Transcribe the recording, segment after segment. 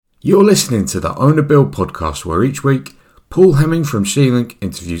You're listening to the Own a Build podcast, where each week Paul Hemming from C-Link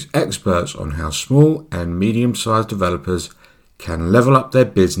interviews experts on how small and medium-sized developers can level up their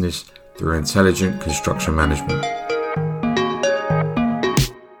business through intelligent construction management.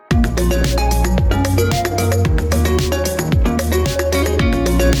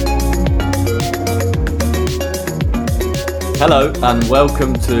 Hello and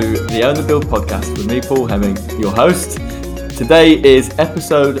welcome to the Own a Build podcast with me, Paul Hemming, your host. Today is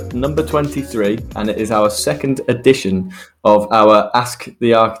episode number 23, and it is our second edition of our Ask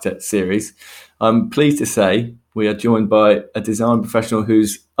the Architect series. I'm pleased to say we are joined by a design professional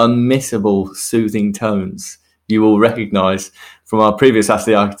whose unmissable soothing tones you will recognise from our previous Ask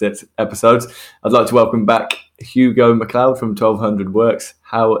the Architect episodes. I'd like to welcome back Hugo McLeod from 1200 Works.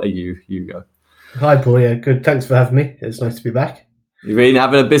 How are you, Hugo? Hi, Paul. Yeah, good. Thanks for having me. It's nice to be back. You've been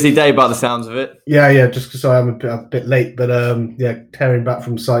having a busy day by the sounds of it. Yeah. Just because I'm a bit late, but tearing back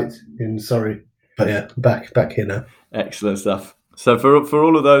from site in Surrey. But yeah, back here now. Excellent stuff. So for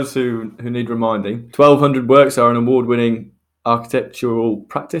all of those who need reminding, 1200 Works are an award-winning architectural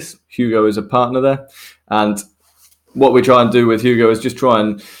practice. Hugo is a partner there, and what we try and do with Hugo is just try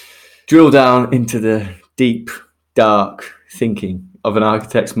and drill down into the deep, dark thinking of an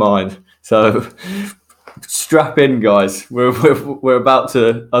architect's mind. So strap in, guys. We're about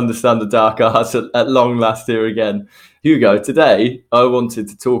to understand the dark arts at long last here again. Hugo, today I wanted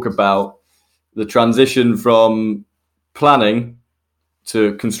to talk about the transition from planning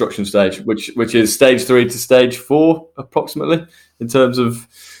to construction stage, which is stage 3 to stage 4 approximately in terms of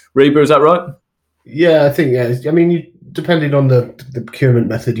REBA. Is that right? Yeah, I think yeah. I mean, depending on the procurement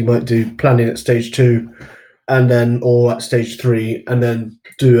method, you might do planning at stage 2. Or at stage 3, and then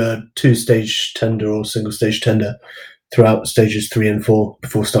do a 2-stage tender or single-stage tender throughout stages 3 and 4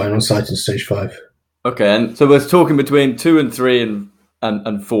 before starting on site in stage 5. Okay, and so we're talking between 2 and 3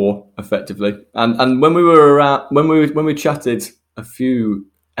 and 4 effectively. And when we were around, when we chatted a few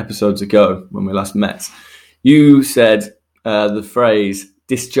episodes ago when we last met, you said the phrase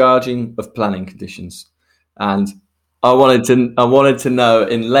 "discharging of planning conditions," and I wanted to know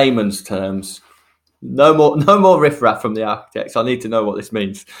in layman's terms. No more riffraff from the architects. I need to know what this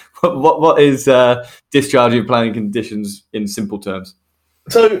means. What is discharging planning conditions in simple terms?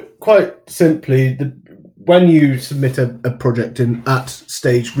 So quite simply, when you submit a project at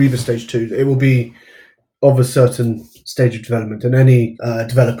stage REBA stage 2, it will be of a certain stage of development, and any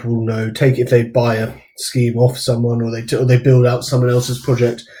developer will know. If they buy a scheme off someone, or they build out someone else's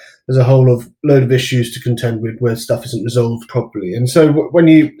project, there's a whole load of issues to contend with where stuff isn't resolved properly. And so when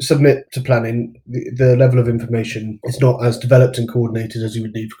you submit to planning, the level of information is not as developed and coordinated as you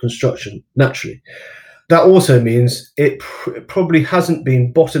would need for construction, naturally. That also means it probably hasn't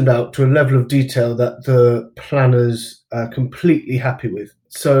been bottomed out to a level of detail that the planners are completely happy with.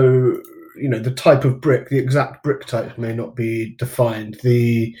 So, the type of brick, the exact brick type may not be defined.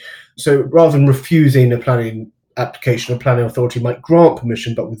 So rather than refusing a planning application, a planning authority might grant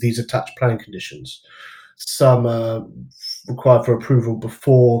permission, but with these attached planning conditions. Some are required for approval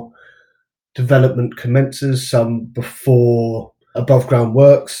before development commences, some before above ground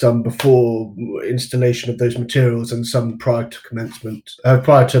works, some before installation of those materials, and some prior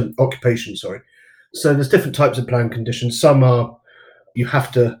to occupation. So there's different types of planning conditions. Some are you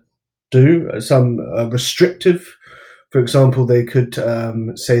have to do, some are restrictive. For example, they could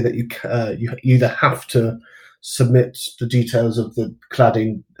say that you either have to submit the details of the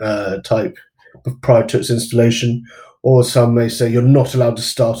cladding type prior to its installation, or some may say you're not allowed to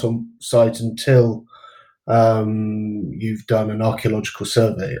start on site until you've done an archaeological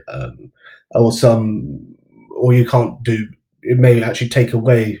survey, or you can't do. It may actually take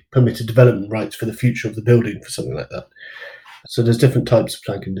away permitted development rights for the future of the building for something like that. So there's different types of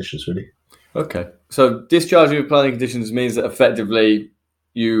plan conditions, really. Okay, so discharging of planning conditions means that effectively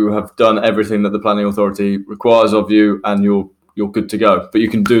you have done everything that the planning authority requires of you, and you're good to go. But you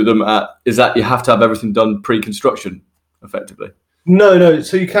can do them is that you have to have everything done pre-construction, effectively? No.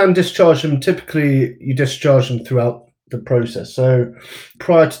 So you can discharge them. Typically, you discharge them throughout the process. So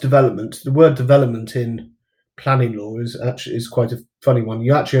prior to development, the word development in planning law is quite a funny one.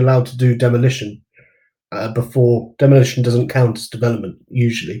 You're actually allowed to do demolition before. Demolition doesn't count as development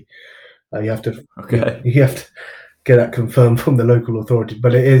usually. You have to get that confirmed from the local authority,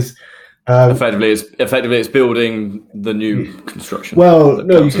 but it is effectively it's building the new construction. Well,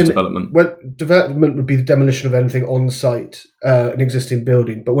 no, you can development. Well, development would be the demolition of anything on site, an existing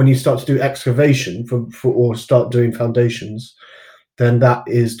building. But when you start to do excavation or start doing foundations, then that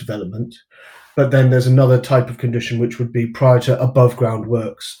is development. But then there's another type of condition which would be prior to above ground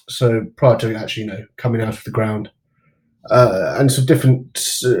works. So prior to actually, coming out of the ground. and so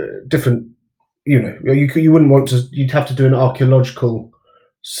different. You wouldn't want to. You'd have to do an archaeological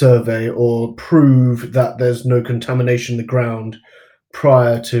survey or prove that there's no contamination in the ground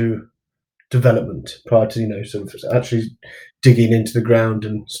prior to development, prior to sort of actually digging into the ground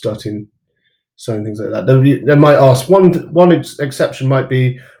and starting sowing things like that. They might ask one exception might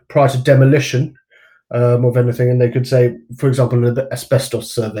be prior to demolition of anything, and they could say, for example, an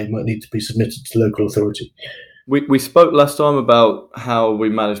asbestos survey might need to be submitted to the local authority. We spoke last time about how we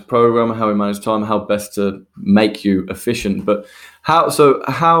manage program, how we manage time, how best to make you efficient. But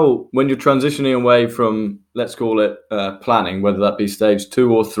how when you're transitioning away from, let's call it planning, whether that be stage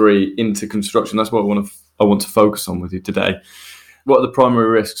 2 or 3 into construction, that's what I want to focus on with you today. What are the primary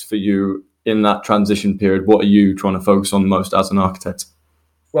risks for you in that transition period? What are you trying to focus on most as an architect?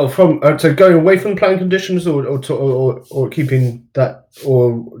 Well, from so going away from planning conditions, or keeping that,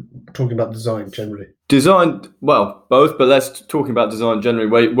 or talking about design generally. Design, well, both, but let's talk about design generally.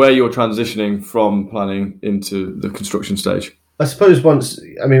 Where you're transitioning from planning into the construction stage. I suppose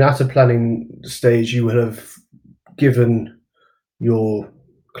at a planning stage, you would have given your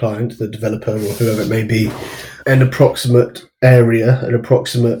client, the developer or whoever it may be, an approximate area,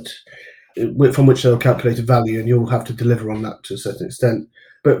 from which they'll calculate a value, and you'll have to deliver on that to a certain extent.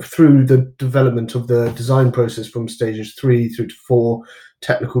 But through the development of the design process from stages 3 through to 4,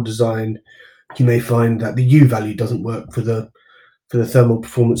 technical design, you may find that the U value doesn't work for the thermal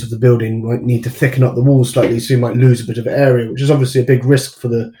performance of the building. You might need to thicken up the walls slightly, so you might lose a bit of area, which is obviously a big risk for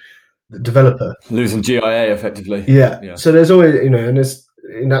the developer. Losing GIA effectively. Yeah. So there's always,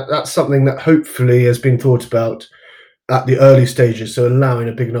 and that's something that hopefully has been thought about at the early stages. So allowing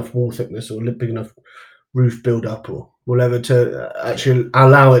a big enough wall thickness or a big enough roof build up or whatever to actually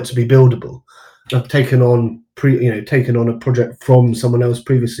allow it to be buildable. I've taken on a project from someone else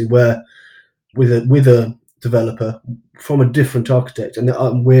previously where with a developer from a different architect,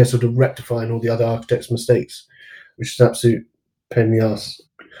 and we're sort of rectifying all the other architects' mistakes, which is an absolute pain in the ass.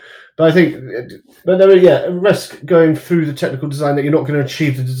 But I think, there is a risk going through the technical design that you're not going to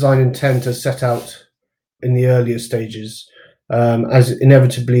achieve the design intent as set out in the earlier stages, as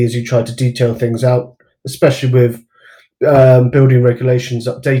inevitably as you try to detail things out, especially with building regulations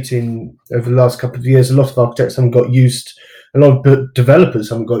updating over the last couple of years. A lot of architects haven't got used, a lot of developers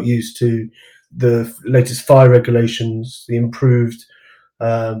haven't got used to the latest fire regulations, the improved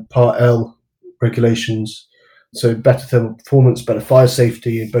Part L regulations. So better thermal performance, better fire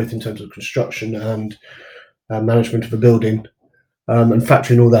safety, both in terms of construction and management of a building, and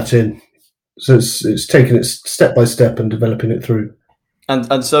factoring all that in. So it's taking it step by step and developing it through.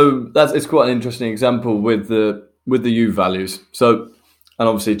 And so it's quite an interesting example with the U values. So, and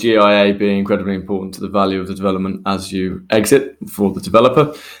obviously GIA being incredibly important to the value of the development as you exit for the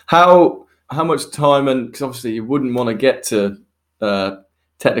developer. How much time, and because obviously you wouldn't want to get to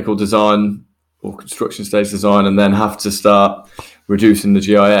technical design or construction stage design and then have to start reducing the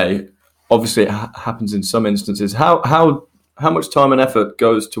GIA. Obviously, it happens in some instances. How much time and effort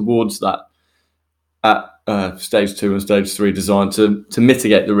goes towards that at stage 2 and stage 3 design to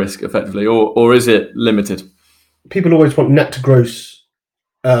mitigate the risk effectively, or is it limited? People always want net to gross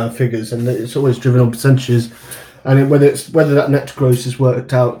figures, and it's always driven on percentages. And whether that net to gross is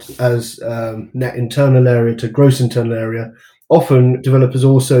worked out as net internal area to gross internal area, often developers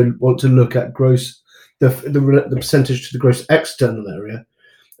also want to look at gross, the percentage to the gross external area,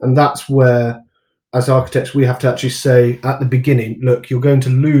 and that's where, as architects, we have to actually say at the beginning, look, you're going to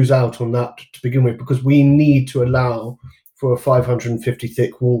lose out on that to begin with, because we need to allow for a 550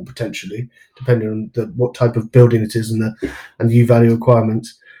 thick wall potentially, depending on what type of building it is and the U value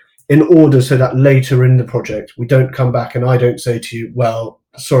requirements, in order so that later in the project we don't come back and I don't say to you, well,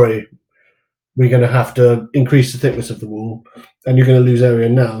 sorry, we're going to have to increase the thickness of the wall and you're going to lose area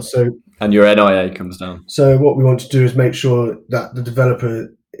now. And your NIA comes down. So what we want to do is make sure that the developer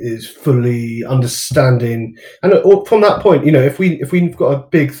is fully understanding, and from that point, if we've got a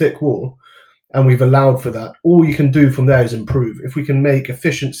big thick wall and we've allowed for that, all you can do from there is improve. If we can make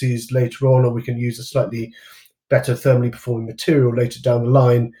efficiencies later on, or we can use a slightly better thermally performing material later down the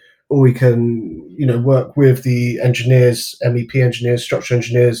line, or we can work with the engineers, MEP engineers, structural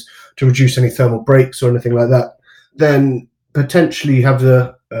engineers, to reduce any thermal breaks or anything like that, then potentially have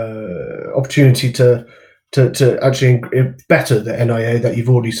the opportunity to actually better the NIA that you've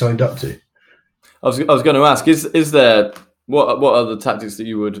already signed up to. I was going to ask, is there what are the tactics that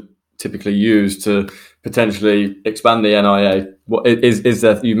you would typically use to potentially expand the NIA? What is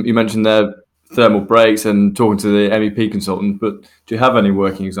there? You mentioned there thermal breaks and talking to the MEP consultant, but do you have any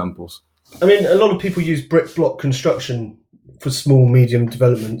working examples? I mean, a lot of people use brick block construction for small, medium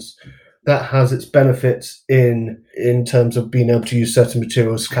developments, that has its benefits in terms of being able to use certain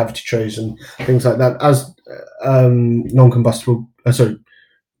materials, cavity trays and things like that, as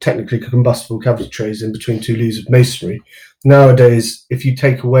technically combustible cavity trays in between two leaves of masonry. Nowadays, if you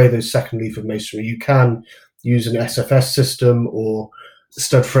take away those second leaf of masonry, you can use an SFS system or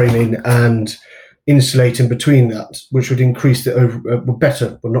stud framing and insulate in between that, which would increase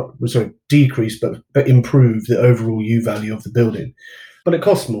decrease, but improve the overall U value of the building. But it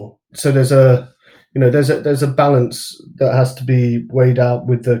costs more. So there's a balance that has to be weighed out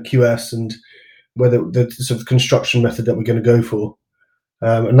with the QS and whether the sort of construction method that we're going to go for.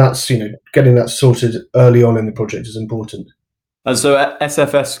 And that's, getting that sorted early on in the project is important. And so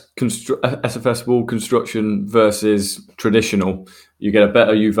SFS wall construction versus traditional, you get a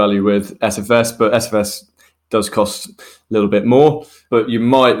better U value with SFS, but SFS does cost a little bit more, but you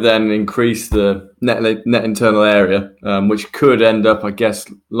might then increase the net internal area, which could end up, I guess,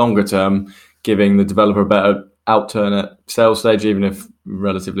 longer term, giving the developer a better outturn at sales stage, even if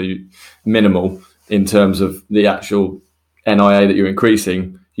relatively minimal in terms of the actual NIA that you're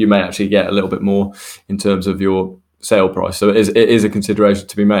increasing. You may actually get a little bit more in terms of your sale price. So it is a consideration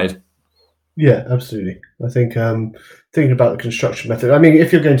to be made. Yeah, absolutely. I think thinking about the construction method, I mean,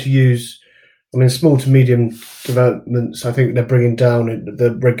 if you're going to use, small to medium developments, I think they're bringing down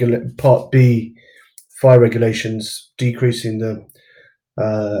the Part B fire regulations, decreasing the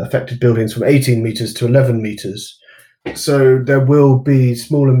affected buildings from 18 metres to 11 metres. So there will be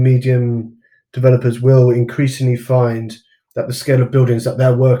small and medium developers will increasingly find that the scale of buildings that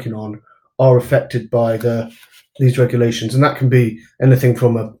they're working on are affected by these regulations, and that can be anything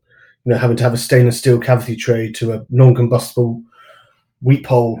from having to have a stainless steel cavity tray to a non-combustible wheat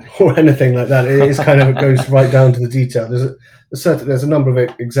pole or anything like that. It is it goes right down to the detail. There's a number of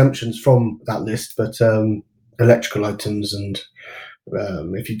exemptions from that list, but electrical items and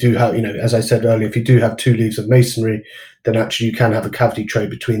if you do have, as I said earlier, if you do have two leaves of masonry, then actually you can have a cavity tray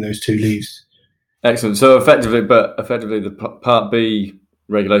between those two leaves. Excellent. So effectively, the Part B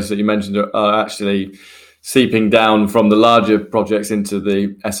regulations that you mentioned are actually seeping down from the larger projects into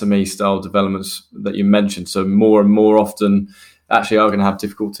the SME style developments that you mentioned. So more and more often actually are going to have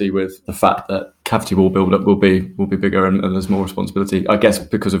difficulty with the fact that cavity wall build-up will be bigger and there's more responsibility, I guess,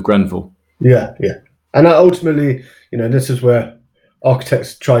 because of Grenfell. Yeah. And ultimately, this is where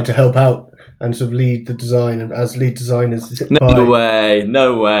architects try to help out and sort of lead the design, and as lead designers. No way.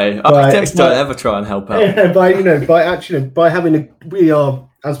 Architects don't ever try and help out. Yeah, we are,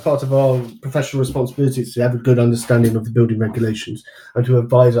 as part of our professional responsibilities, to have a good understanding of the building regulations and to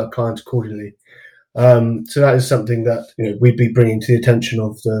advise our clients accordingly. So that is something that we'd be bringing to the attention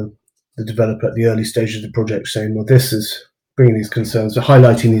of the developer at the early stages of the project, saying, well, this is bringing these concerns,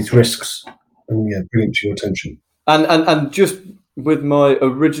 highlighting these risks, and bring it to your attention. And just with my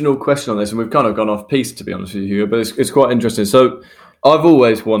original question on this, and we've kind of gone off piece, to be honest with you, but it's quite interesting. So I've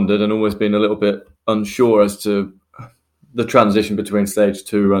always wondered and always been a little bit unsure as to the transition between stage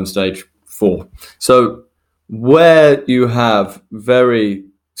 2 and stage 4. So where you have very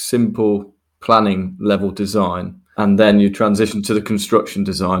simple planning level design and then you transition to the construction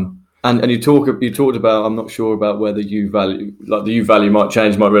design, and you talked about, I'm not sure about where the U value might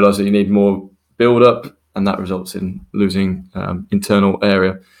change, might realise that you need more build up, and that results in losing internal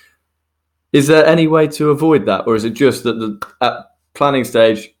area. Is there any way to avoid that? Or is it just that at planning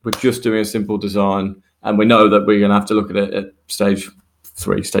stage, we're just doing a simple design and we know that we're going to have to look at it at stage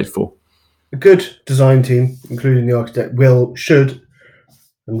 3, stage 4? A good design team, including the architect, will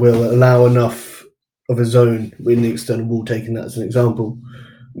allow enough of a zone in the external wall, taking that as an example.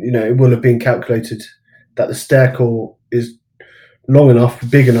 It will have been calculated that the stair core is long enough,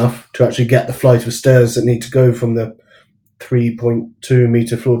 big enough to actually get the flight of stairs that need to go from the 3.2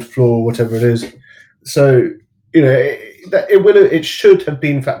 meter floor to floor, whatever it is. So, it should have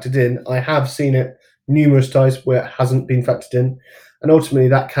been factored in. I have seen it numerous times where it hasn't been factored in. And ultimately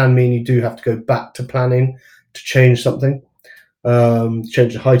that can mean you do have to go back to planning to change something,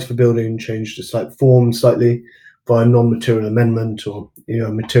 change the height of a building, change the slight form slightly by a non-material amendment or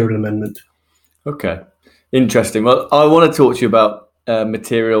material amendment. Okay. Interesting. Well, I want to talk to you about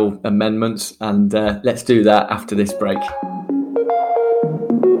material amendments, and let's do that after this break.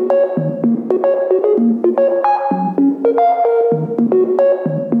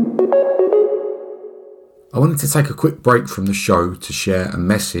 I wanted to take a quick break from the show to share a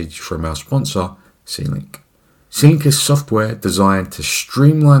message from our sponsor, C-Link. C-Link is software designed to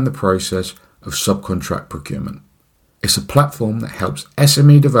streamline the process of subcontract procurement. It's a platform that helps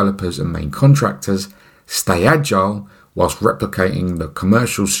SME developers and main contractors stay agile whilst replicating the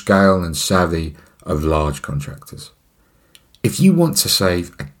commercial scale and savvy of large contractors. If you want to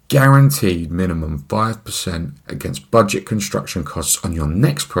save a guaranteed minimum 5% against budget construction costs on your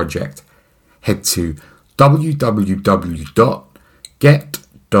next project, head to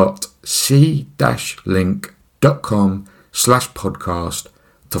www.get.c-link.com/podcast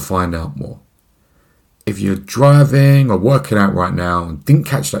to find out more. If you're driving or working out right now and didn't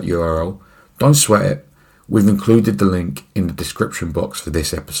catch that URL, don't sweat it. We've included the link in the description box for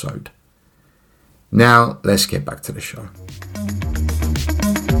this episode. Now, let's get back to the show.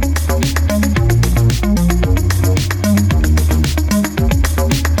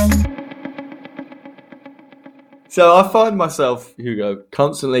 So I find myself, Hugo,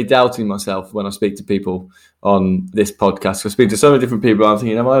 constantly doubting myself when I speak to people on this podcast. I speak to so many different people. I'm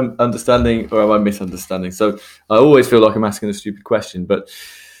thinking, am I understanding or am I misunderstanding? So I always feel like I'm asking a stupid question. But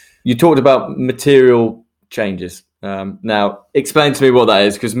you talked about material changes. Now, explain to me what that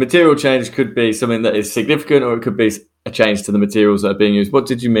is, because material change could be something that is significant or it could be a change to the materials that are being used. What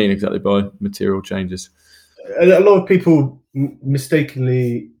did you mean exactly by material changes? A lot of people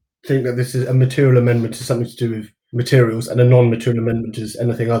mistakenly think that this is a material amendment is something to do with materials and a non-material amendment is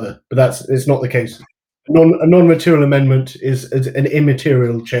anything other. But it's not the case. A non-material amendment is an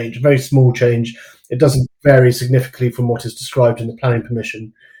immaterial change, a very small change. It doesn't vary significantly from what is described in the planning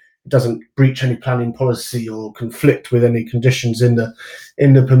permission. It doesn't breach any planning policy or conflict with any conditions in the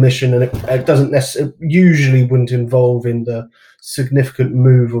permission, and it doesn't necessarily, usually wouldn't involve in the significant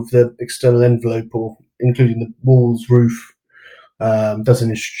move of the external envelope or including the walls, roof. Doesn't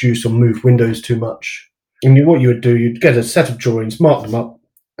introduce or move windows too much. And what you would do, you'd get a set of drawings, mark them up,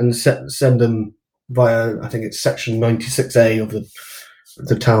 and send them via, I think it's section 96A of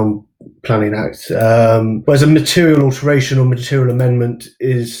the Town Planning Act. Whereas a material alteration or material amendment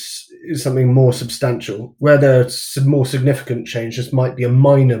is something more substantial. Where there's a more significant change, this might be a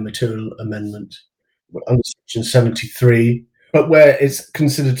minor material amendment under section 73. But where it's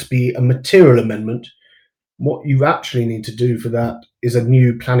considered to be a material amendment, what you actually need to do for that is a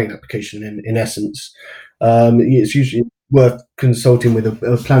new planning application, in essence. It's usually worth consulting with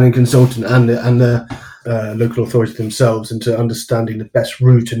a planning consultant and the local authority themselves into understanding the best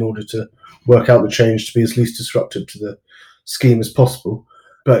route in order to work out the change to be as least disruptive to the scheme as possible.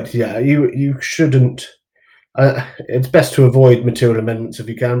 But yeah, you shouldn't. It's best to avoid material amendments if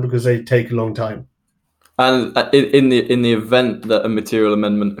you can, because they take a long time. And in the event that a material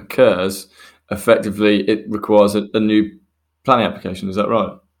amendment occurs, effectively it requires a new planning application. Is that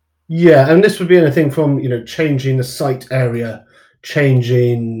right? Yeah, and this would be anything from changing the site area,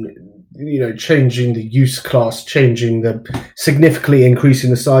 changing the use class, significantly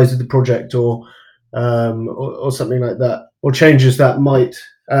increasing the size of the project, or something like that, or changes that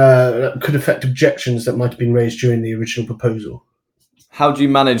could affect objections that might have been raised during the original proposal. How do you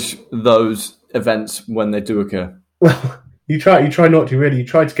manage those events when they do occur? Well, you try not to really. You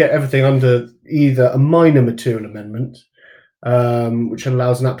try to get everything under either a minor material amendment, which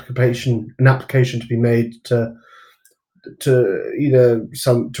allows an application to be made to either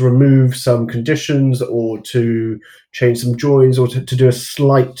to remove some conditions or to change some drawings or to do a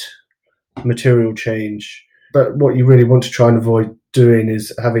slight material change. But what you really want to try and avoid doing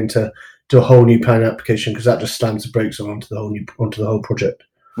is having to do a whole new plan application, because that just slams the brakes onto the whole project.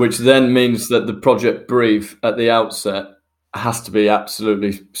 Which then means that the project brief at the outset has to be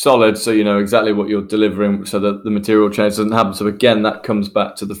absolutely solid, so you know exactly what you're delivering, so that the material change doesn't happen. So again, that comes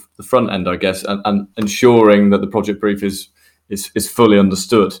back to the front end, I guess, and ensuring that the project brief is fully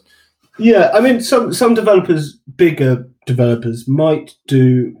understood. Yeah, I mean, some developers, bigger developers, might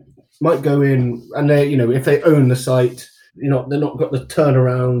go in and they, if they own the site, they're not got the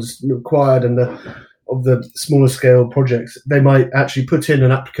turnarounds required and of the smaller scale projects, they might actually put in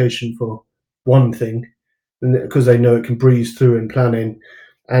an application for one thing, because they know it can breeze through in planning,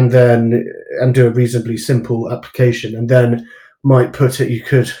 and do a reasonably simple application, and then might you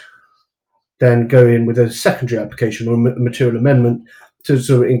could then go in with a secondary application or a material amendment to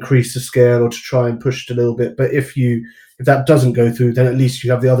sort of increase the scale or to try and push it a little bit. But if that doesn't go through, then at least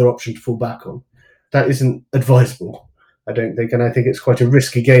you have the other option to fall back on. That isn't advisable, I don't think, and I think it's quite a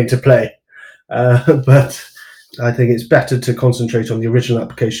risky game to play. But I think it's better to concentrate on the original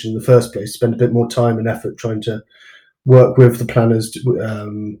application in the first place, spend a bit more time and effort trying to work with the planners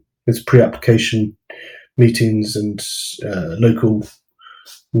with pre-application meetings and local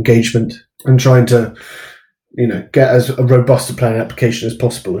engagement, and trying to get as a robust a planning application as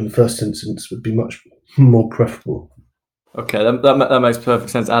possible in the first instance would be much more preferable. Okay, that makes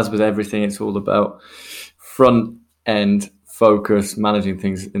perfect sense. As with everything, it's all about front end focus, managing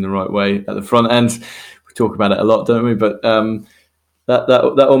things in the right way at the front end. We talk about it a lot, don't we? But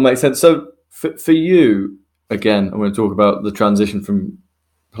that all makes sense. So for you, again, I'm going to talk about the transition from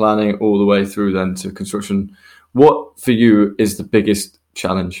planning all the way through then to construction. What for you is the biggest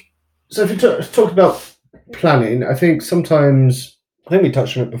challenge? So if you talk about planning, I think we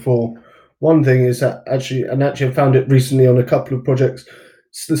touched on it before. One thing is that actually I found it recently on a couple of projects.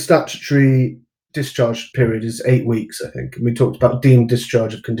 The statutory discharge period is 8 weeks, I think. And we talked about deemed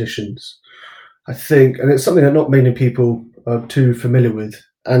discharge of conditions. I think, and it's something that not many people are too familiar with.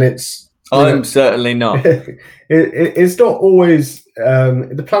 And I'm certainly not. It's not always,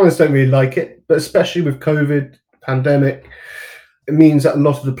 the planners don't really like it, but especially with COVID, pandemic, it means that a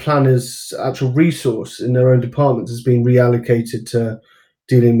lot of the planners' actual resource in their own departments has been reallocated to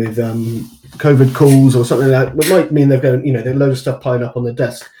dealing with COVID calls or something like that. It might mean they're going, there's a load of stuff piling up on their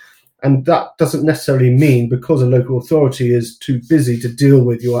desk. And that doesn't necessarily mean because a local authority is too busy to deal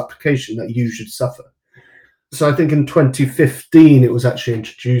with your application that you should suffer. So I think in 2015 it was actually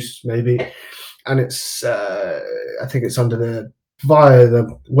introduced, maybe, and it's I think it's via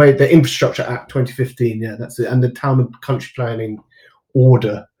the Infrastructure Act 2015. Yeah, that's it, and the Town and Country Planning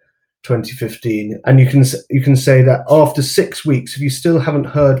Order 2015. And you can say that after 6 weeks, if you still haven't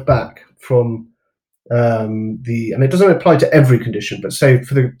heard back from and it doesn't apply to every condition, but say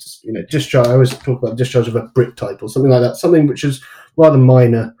for the discharge, I always talk about discharge of a brick type or something like that, something which is rather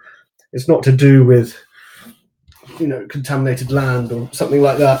minor. It's not to do with contaminated land or something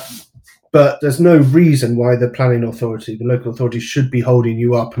like that. But there's no reason why the planning authority, the local authority, should be holding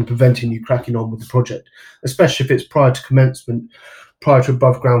you up and preventing you cracking on with the project, especially if it's prior to commencement, prior to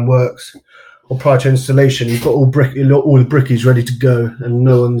above ground works, or prior to installation. You've got all the brickies ready to go, and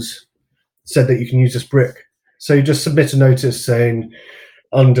no one's said that you can use this brick. So you just submit a notice saying,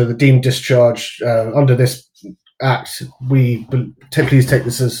 under the deemed discharge, under this act, please take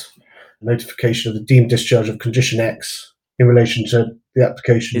this as a notification of the deemed discharge of condition X in relation to the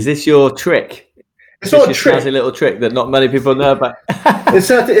application. Is this your trick? It's not a trick. It's a little trick that not many people know about. It's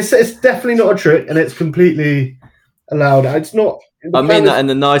definitely not a trick, and it's completely allowed. It's not. I mean that in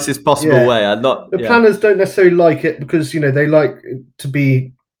the nicest possible way. Planners don't necessarily like it because they like to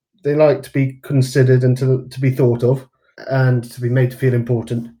be considered and to be thought of and to be made to feel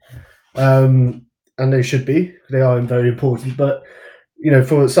important. And they should be. They are very important, but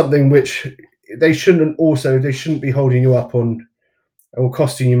for something which they shouldn't be holding you up on or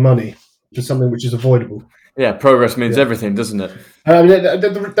costing you money for something which is avoidable. Yeah, progress means everything, doesn't it?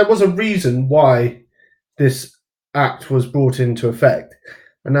 There was a reason why this act was brought into effect,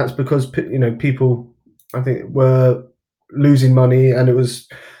 and that's because people, I think, were losing money, and it was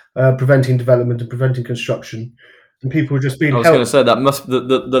preventing development and preventing construction, and people were just being. I was going to say that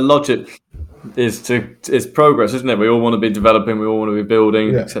the logic is progress, isn't it? We all want to be developing, we all want to be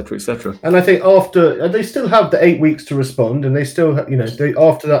building, etc., etc. And I think after they still have the 8 weeks to respond, and they still,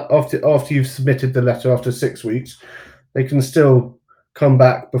 after you've submitted the letter after 6 weeks, they can still come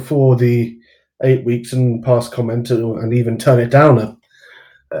back before the 8 weeks and pass comment and even turn it down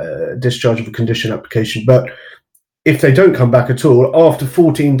a discharge of a condition application. But if they don't come back at all after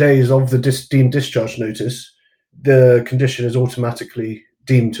 14 days of the deemed discharge notice, the condition is automatically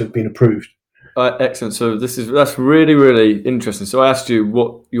deemed to have been approved. Excellent. So that's really, really interesting. So I asked you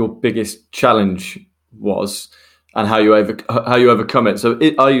what your biggest challenge was and how you overcome it. So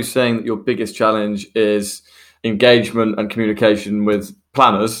are you saying that your biggest challenge is engagement and communication with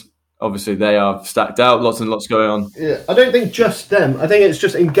planners? Obviously, they are stacked out, lots and lots going on. Yeah, I don't think just them. I think it's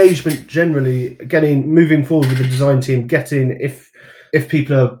just engagement generally, moving forward with the design team, if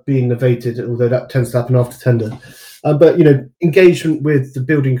people are being novated, although that tends to happen after tender. But engagement with the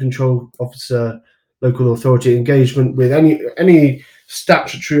building control officer, local authority, engagement with any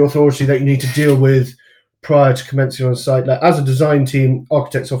statutory authority that you need to deal with prior to commencing on site. Like as a design team,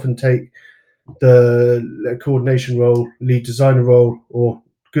 architects often take the coordination role, lead designer role, or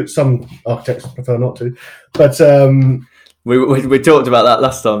some architects prefer not to. But we talked about that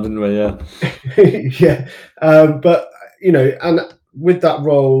last time, didn't we? Yeah. Yeah. But and with that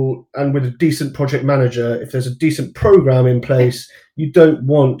role and with a decent project manager, if there's a decent program in place, you don't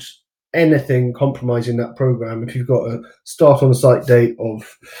want anything compromising that program. If you've got a start on site date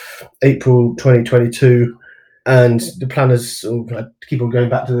of April 2022 and the planners, I keep on going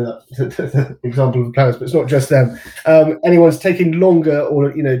back to the example of the planners, but it's not just them. Anyone's taking longer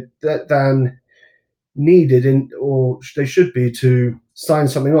or than needed or they should be to sign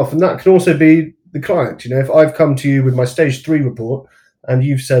something off, and that can also be the client. If I've come to you with my stage 3 report and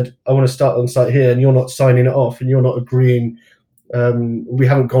you've said I want to start on site here, and you're not signing it off and you're not agreeing, we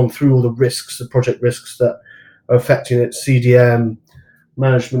haven't gone through all the project risks that are affecting it, CDM,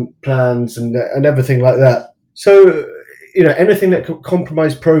 management plans, and everything like that. So anything that could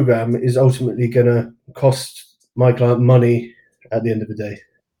compromise program is ultimately going to cost my client money at the end of the day.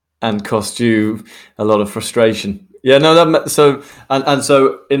 and cost you a lot of frustration. Yeah, no, so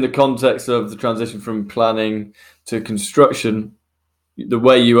in the context of the transition from planning to construction, the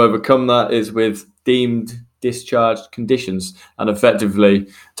way you overcome that is with deemed discharged conditions and effectively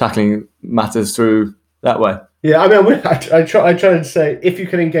tackling matters through that way. Yeah, I mean, I try and say, if you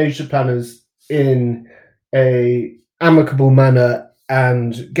can engage the planners in a amicable manner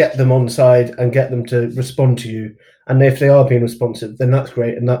and get them on side and get them to respond to you, and if they are being responsive, then that's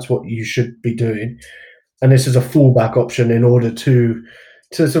great, and that's what you should be doing. And this is a fallback option in order to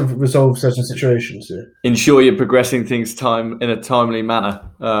sort of resolve certain situations. Ensure you're progressing things in a timely manner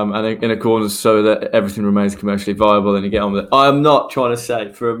and in accordance so that everything remains commercially viable and you get on with it. I'm not trying to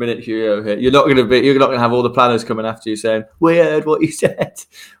say for a minute, Hugo, here, you're not going to have all the planners coming after you saying, "We heard what you said.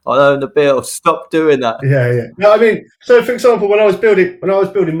 I own the bill. Stop doing that." Yeah. No, I mean, so for example, when I was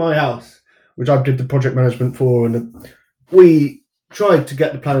building my house, which I did the project management for, and we tried to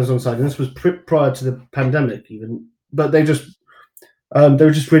get the planners on side, and this was prior to the pandemic even, but they were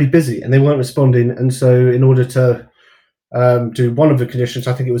just really busy and they weren't responding. And so in order to do one of the conditions,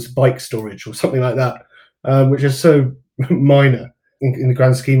 I think it was bike storage or something like that, which is so minor in the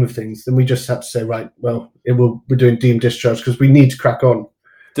grand scheme of things, then we just had to say, right, well, we're doing deemed discharge because we need to crack on.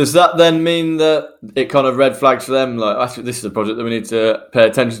 Does that then mean that it kind of red flags for them, like, actually, this is a project that we need to pay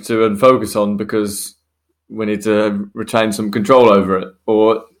attention to and focus on because we need to retain some control over it?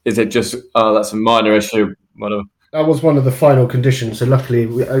 Or is it just, that's a minor issue, whatever? That was one of the final conditions. So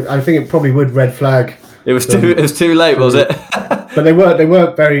luckily, I think it probably would red flag. It was too late, was it? But they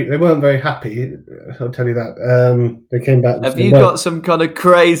weren't very happy. I'll tell you that. They came back. Have you got some kind of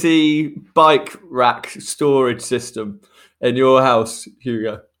crazy bike rack storage system in your house,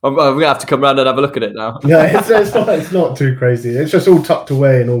 Hugo? I'm gonna have to come round and have a look at it now. No, it's not too crazy. It's just all tucked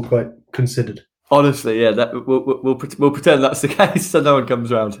away and all quite considered. Honestly, yeah, we'll pretend that's the case so no one comes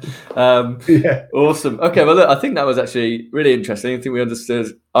around. Yeah. Awesome. Okay, well, look, I think that was actually really interesting. I think we understood.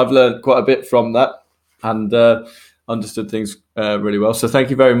 I've learned quite a bit from that and understood things really well. So thank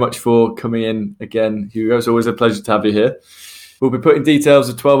you very much for coming in again, Hugo. It's always a pleasure to have you here. We'll be putting details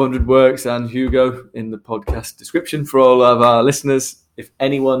of 1200 Works and Hugo in the podcast description for all of our listeners. If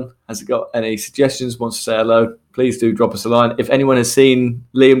anyone has got any suggestions, wants to say hello, please do drop us a line. If anyone has seen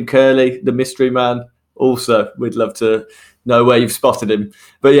Liam Curley, the mystery man, also, we'd love to know where you've spotted him.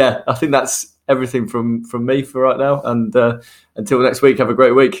 But yeah, I think that's everything from me for right now. And until next week, have a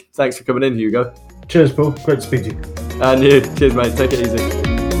great week. Thanks for coming in, Hugo. Cheers, Paul. Great to speak to you. And you. Cheers, mate. Take it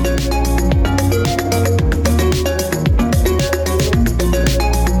easy.